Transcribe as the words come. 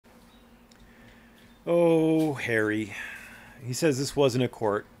Oh, Harry. He says this wasn't a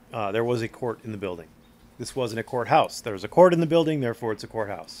court. There was a court in the building. This wasn't a courthouse. There was a court in the building, therefore it's a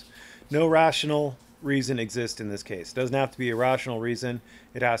courthouse. No rational reason exists in this case. It doesn't have to be a rational reason.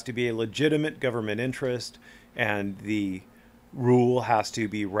 It has to be a legitimate government interest, and the rule has to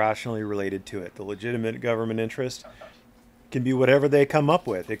be rationally related to it. The legitimate government interest can be whatever they come up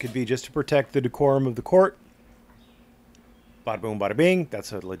with. It could be just to protect the decorum of the court. Bada boom, bada bing.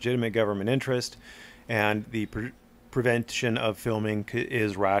 That's a legitimate government interest. And the prevention of filming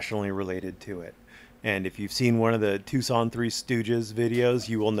is rationally related to it. And if you've seen one of the Tucson Three Stooges videos,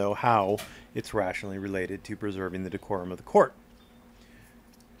 you will know how it's rationally related to preserving the decorum of the court.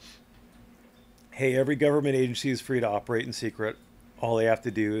 Hey, every government agency is free to operate in secret. All they have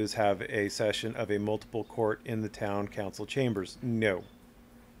to do is have a session of a multiple court in the town council chambers. No.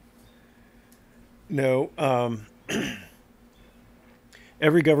 No.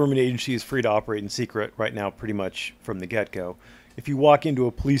 Every government agency is free to operate in secret right now, pretty much from the get-go. If you walk into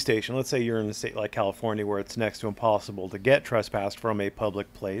a police station, let's say you're in a state like California where it's next to impossible to get trespassed from a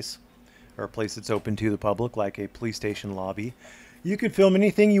public place, or a place that's open to the public, like a police station lobby, you could film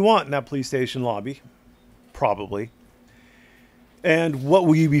anything you want in that police station lobby, probably. And what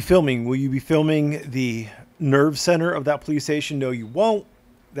will you be filming? Will you be filming the nerve center of that police station? No, you won't.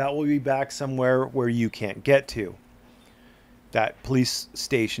 That will be back somewhere where you can't get to. That police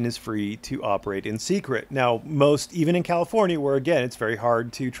station is free to operate in secret. Now, even in California, where again, it's very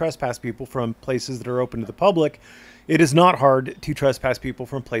hard to trespass people from places that are open to the public, it is not hard to trespass people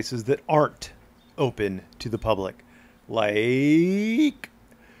from places that aren't open to the public, like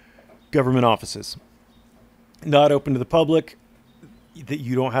government offices. Not open to the public, that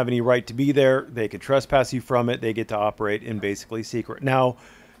you don't have any right to be there. They can trespass you from it. They get to operate in basically secret. Now,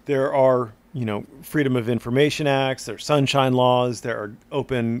 there are Freedom of Information Acts, there are sunshine laws, there are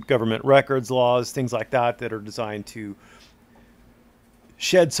open government records laws, things like that that are designed to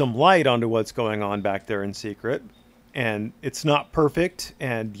shed some light onto what's going on back there in secret. And it's not perfect.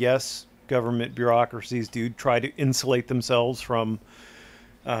 And yes, government bureaucracies do try to insulate themselves from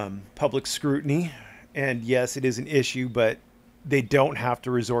public scrutiny. And yes, it is an issue, but they don't have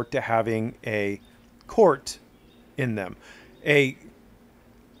to resort to having a court in them. A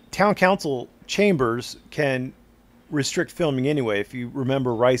town council chambers can restrict filming anyway. If you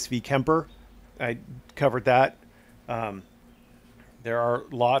remember Rice v. Kemper, I covered that. There are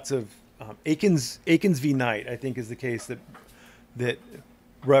lots of Akins v. Knight, I think, is the case that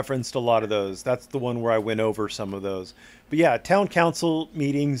referenced a lot of those. That's the one where I went over some of those. But yeah, town council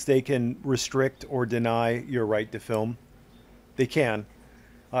meetings, they can restrict or deny your right to film. They can.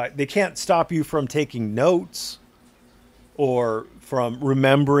 They can't stop you from taking notes or from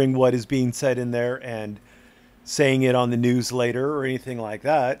remembering what is being said in there and saying it on the news later or anything like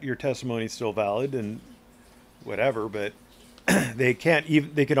that. Your testimony is still valid and whatever, but they can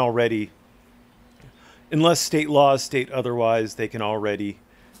already, unless state laws state otherwise, they can already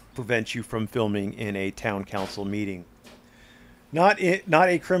prevent you from filming in a town council meeting. Not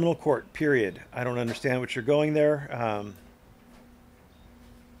a criminal court, period. I don't understand what you're going there.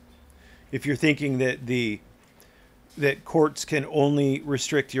 If you're thinking that courts can only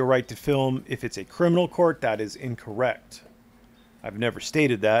restrict your right to film if it's a criminal court, that is incorrect. I've never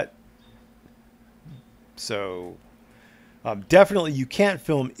stated that. So definitely you can't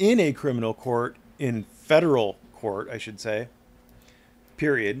film in a criminal court, in federal court, I should say,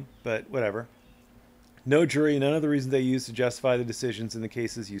 period, but whatever. No jury, none of the reasons they use to justify the decisions in the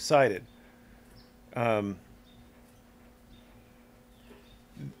cases you cited.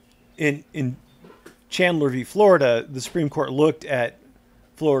 In Chandler v. Florida, the Supreme Court looked at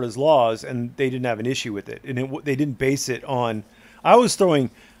Florida's laws and they didn't have an issue with it, and they didn't base it on. I was throwing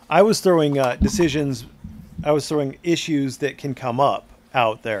issues that can come up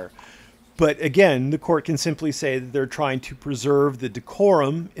out there, but again, the court can simply say that they're trying to preserve the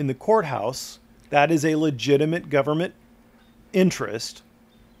decorum in the courthouse. That is a legitimate government interest,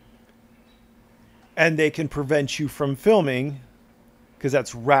 and they can prevent you from filming because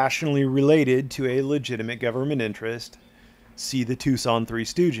that's rationally related to a legitimate government interest. See the Tucson Three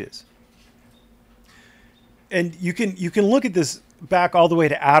Stooges. And you can look at this back all the way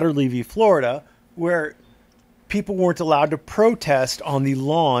to Adderley v. Florida, where people weren't allowed to protest on the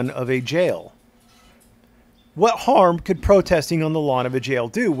lawn of a jail. What harm could protesting on the lawn of a jail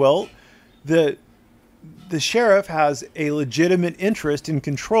do? Well, the sheriff has a legitimate interest in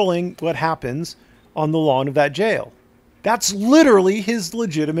controlling what happens on the lawn of that jail. That's literally his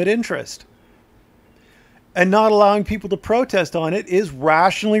legitimate interest. And not allowing people to protest on it is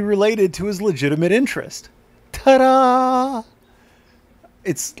rationally related to his legitimate interest. Ta-da!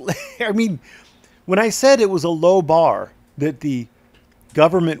 I mean, When I said it was a low bar that the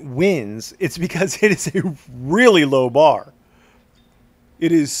government wins, it's because it is a really low bar.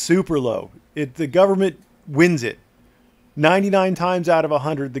 It is super low. The government wins it. 99 times out of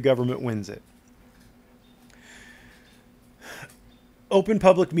 100, the government wins it. Open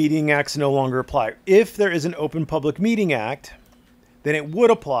Public Meeting Acts no longer apply. If there is an Open Public Meeting Act, then it would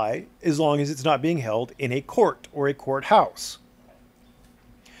apply as long as it's not being held in a court or a courthouse.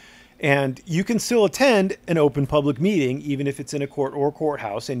 And you can still attend an open public meeting, even if it's in a court or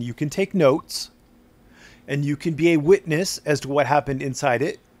courthouse, and you can take notes, and you can be a witness as to what happened inside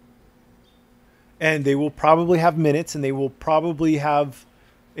it. And they will probably have minutes, and they will probably have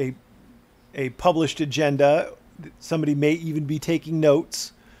a published agenda. Somebody may even be taking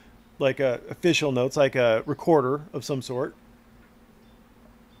notes, like official notes, like a recorder of some sort.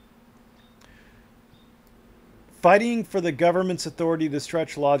 Fighting for the government's authority to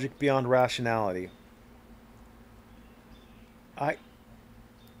stretch logic beyond rationality.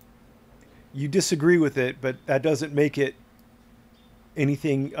 You disagree with it, but that doesn't make it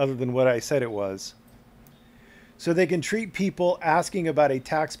anything other than what I said it was. So they can treat people asking about a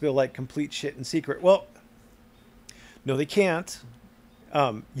tax bill like complete shit in secret. Well, no, they can't.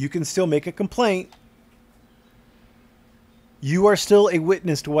 You can still make a complaint. You are still a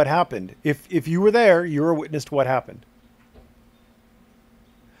witness to what happened. If you were there, you're a witness to what happened.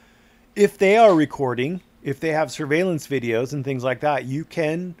 If they are recording, if they have surveillance videos and things like that, you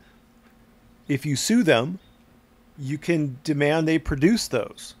can, if you sue them, you can demand they produce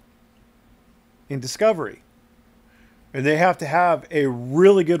those in discovery. And they have to have a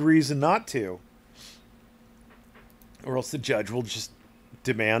really good reason not to. Or else the judge will just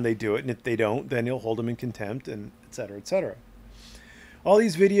demand they do it. And if they don't, then he'll hold them in contempt, and et cetera, et cetera. All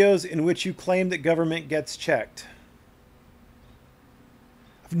these videos in which you claim that government gets checked.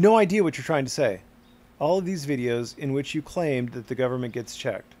 I have no idea what you're trying to say. All of these videos in which you claimed that the government gets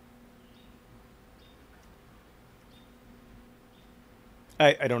checked.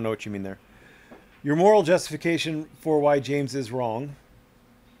 I don't know what you mean there. Your moral justification for why James is wrong.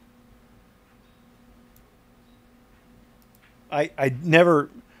 I never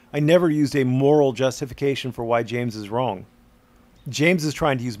used a moral justification for why James is wrong. James is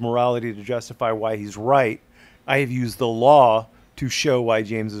trying to use morality to justify why he's right. I have used the law to show why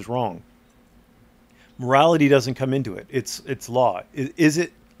James is wrong. Morality doesn't come into it. It's law. Is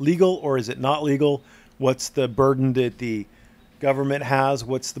it legal or is it not legal? What's the burden that the government has?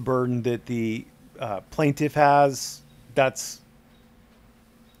 What's the burden that the plaintiff has? That's,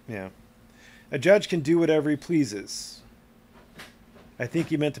 yeah. A judge can do whatever he pleases. I think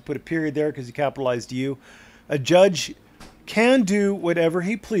he meant to put a period there because he capitalized you. A judge can do whatever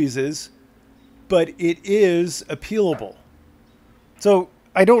he pleases, but it is appealable. So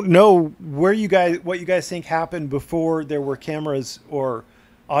I don't know what you guys think happened before there were cameras or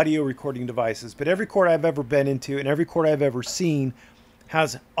audio recording devices, but every court I've ever been into and every court I've ever seen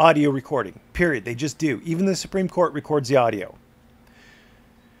has audio recording, period. They just do. Even the Supreme Court records the audio.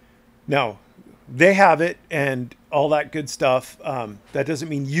 Now, they have it and all that good stuff. That doesn't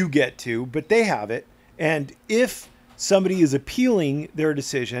mean you get to, but they have it. And if somebody is appealing their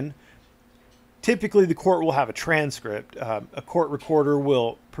decision, typically the court will have a transcript. A court recorder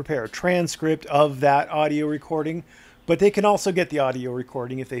will prepare a transcript of that audio recording, but they can also get the audio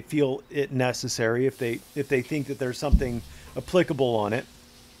recording if they feel it necessary, if they think that there's something applicable on it.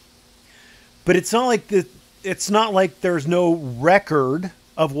 But it's not like there's no record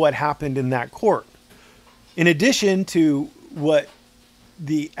of what happened in that court. In addition to what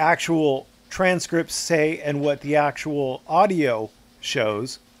the actual transcripts say and what the actual audio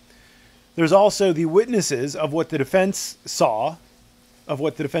shows, there's also the witnesses of what the defense saw, of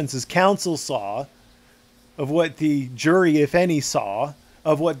what the defense's counsel saw, of what the jury, if any, saw,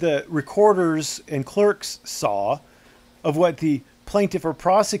 of what the recorders and clerks saw, of what the plaintiff or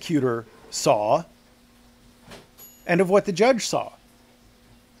prosecutor saw, and of what the judge saw.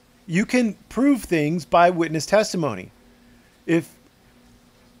 You can prove things by witness testimony. If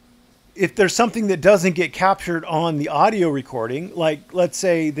there's something that doesn't get captured on the audio recording, like let's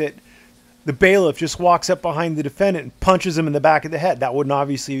say that the bailiff just walks up behind the defendant and punches him in the back of the head, that wouldn't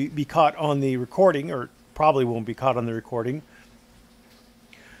obviously be caught on the recording, or probably won't be caught on the recording.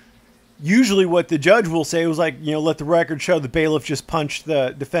 Usually what the judge will say was like, let the record show the bailiff just punched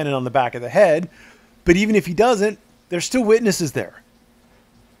the defendant on the back of the head. But even if he doesn't, there's still witnesses there.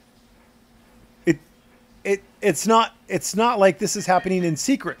 It's not like this is happening in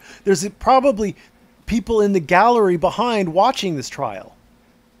secret. There's probably people in the gallery behind watching this trial.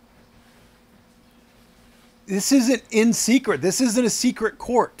 This isn't in secret. This isn't a secret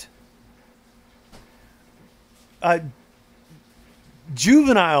court. Uh,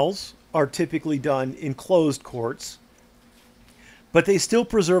 Juveniles are typically done in closed courts, but they still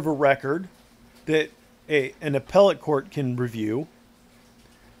preserve a record that an appellate court can review.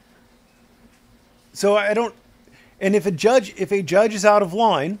 So I don't. And if a judge is out of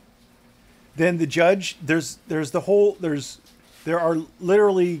line, then the judge there are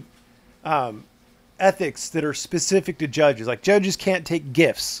literally ethics that are specific to judges. Like judges can't take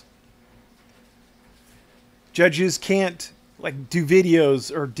gifts. Judges can't like do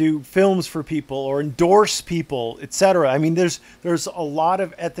videos or do films for people or endorse people, etc. I mean, there's a lot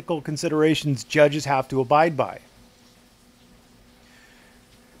of ethical considerations judges have to abide by.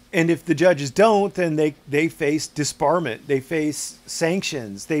 And if the judges don't, then they face disbarment, they face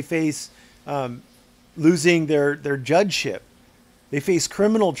sanctions, they face losing their judgeship, they face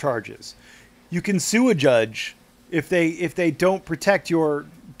criminal charges. You can sue a judge if they don't protect your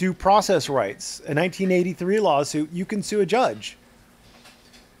due process rights. A 1983 lawsuit, you can sue a judge.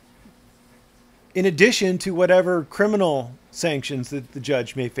 In addition to whatever criminal sanctions that the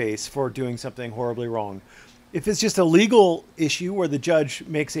judge may face for doing something horribly wrong. If it's just a legal issue where the judge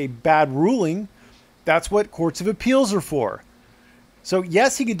makes a bad ruling, that's what courts of appeals are for. So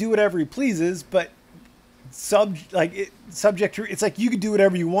yes, he can do whatever he pleases, but subject to, it's like you can do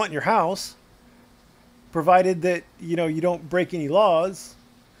whatever you want in your house, provided that you don't break any laws.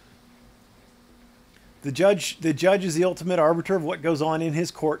 The judge is the ultimate arbiter of what goes on in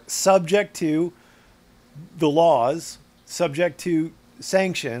his court, subject to the laws, subject to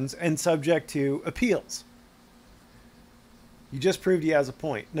sanctions, and subject to appeals. You just proved he has a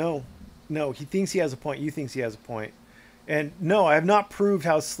point. No, he thinks he has a point. You think he has a point. And no, I have not proved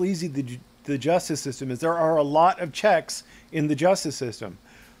how sleazy the justice system is. There are a lot of checks in the justice system.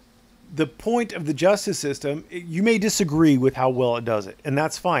 The point of the justice system, you may disagree with how well it does it, and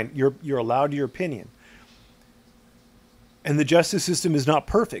that's fine. You're allowed your opinion. And the justice system is not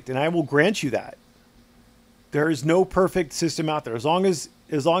perfect, and I will grant you that. There is no perfect system out there. As long as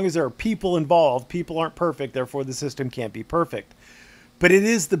there are people involved, people aren't perfect, therefore the system can't be perfect. But it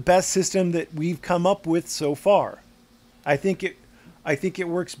is the best system that we've come up with so far. I think it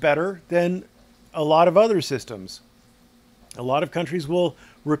works better than a lot of other systems. A lot of countries will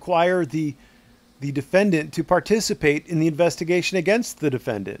require the defendant to participate in the investigation against the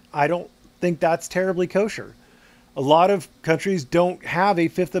defendant. I don't think that's terribly kosher. A lot of countries don't have a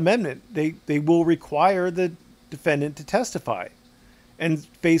Fifth Amendment. They will require the defendant to testify and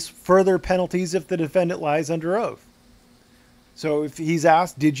face further penalties if the defendant lies under oath. So if he's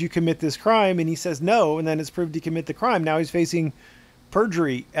asked, did you commit this crime? And he says no, and then it's proved to commit the crime. Now he's facing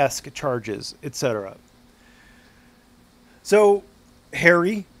perjury-esque charges, etc. So,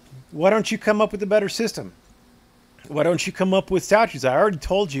 Harry, why don't you come up with a better system? Why don't you come up with statutes? I already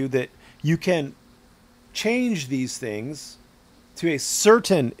told you that you can change these things to a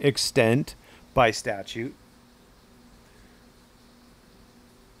certain extent by statute.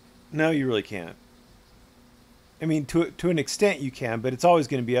 No, you really can't. I mean, to an extent you can, but it's always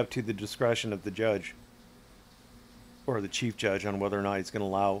going to be up to the discretion of the judge or the chief judge on whether or not he's going to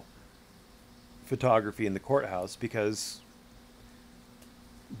allow photography in the courthouse because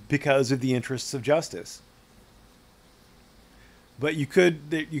of the interests of justice. But you could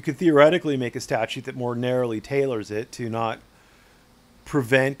theoretically make a statute that more narrowly tailors it to not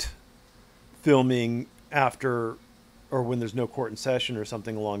prevent filming after or when there's no court in session or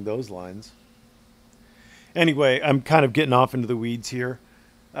something along those lines. Anyway, I'm kind of getting off into the weeds here.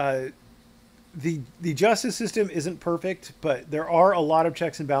 The justice system isn't perfect, but there are a lot of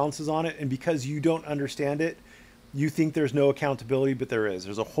checks and balances on it. And because you don't understand it, you think there's no accountability, but there is.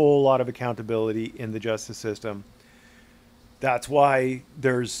 There's a whole lot of accountability in the justice system. That's why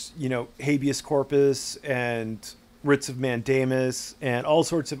there's, habeas corpus and writs of mandamus and all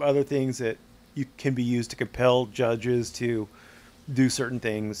sorts of other things that can be used to compel judges to do certain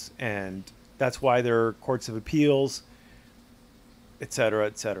things. And that's why there are courts of appeals, etc.,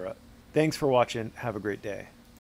 etc. Thanks for watching. Have a great day.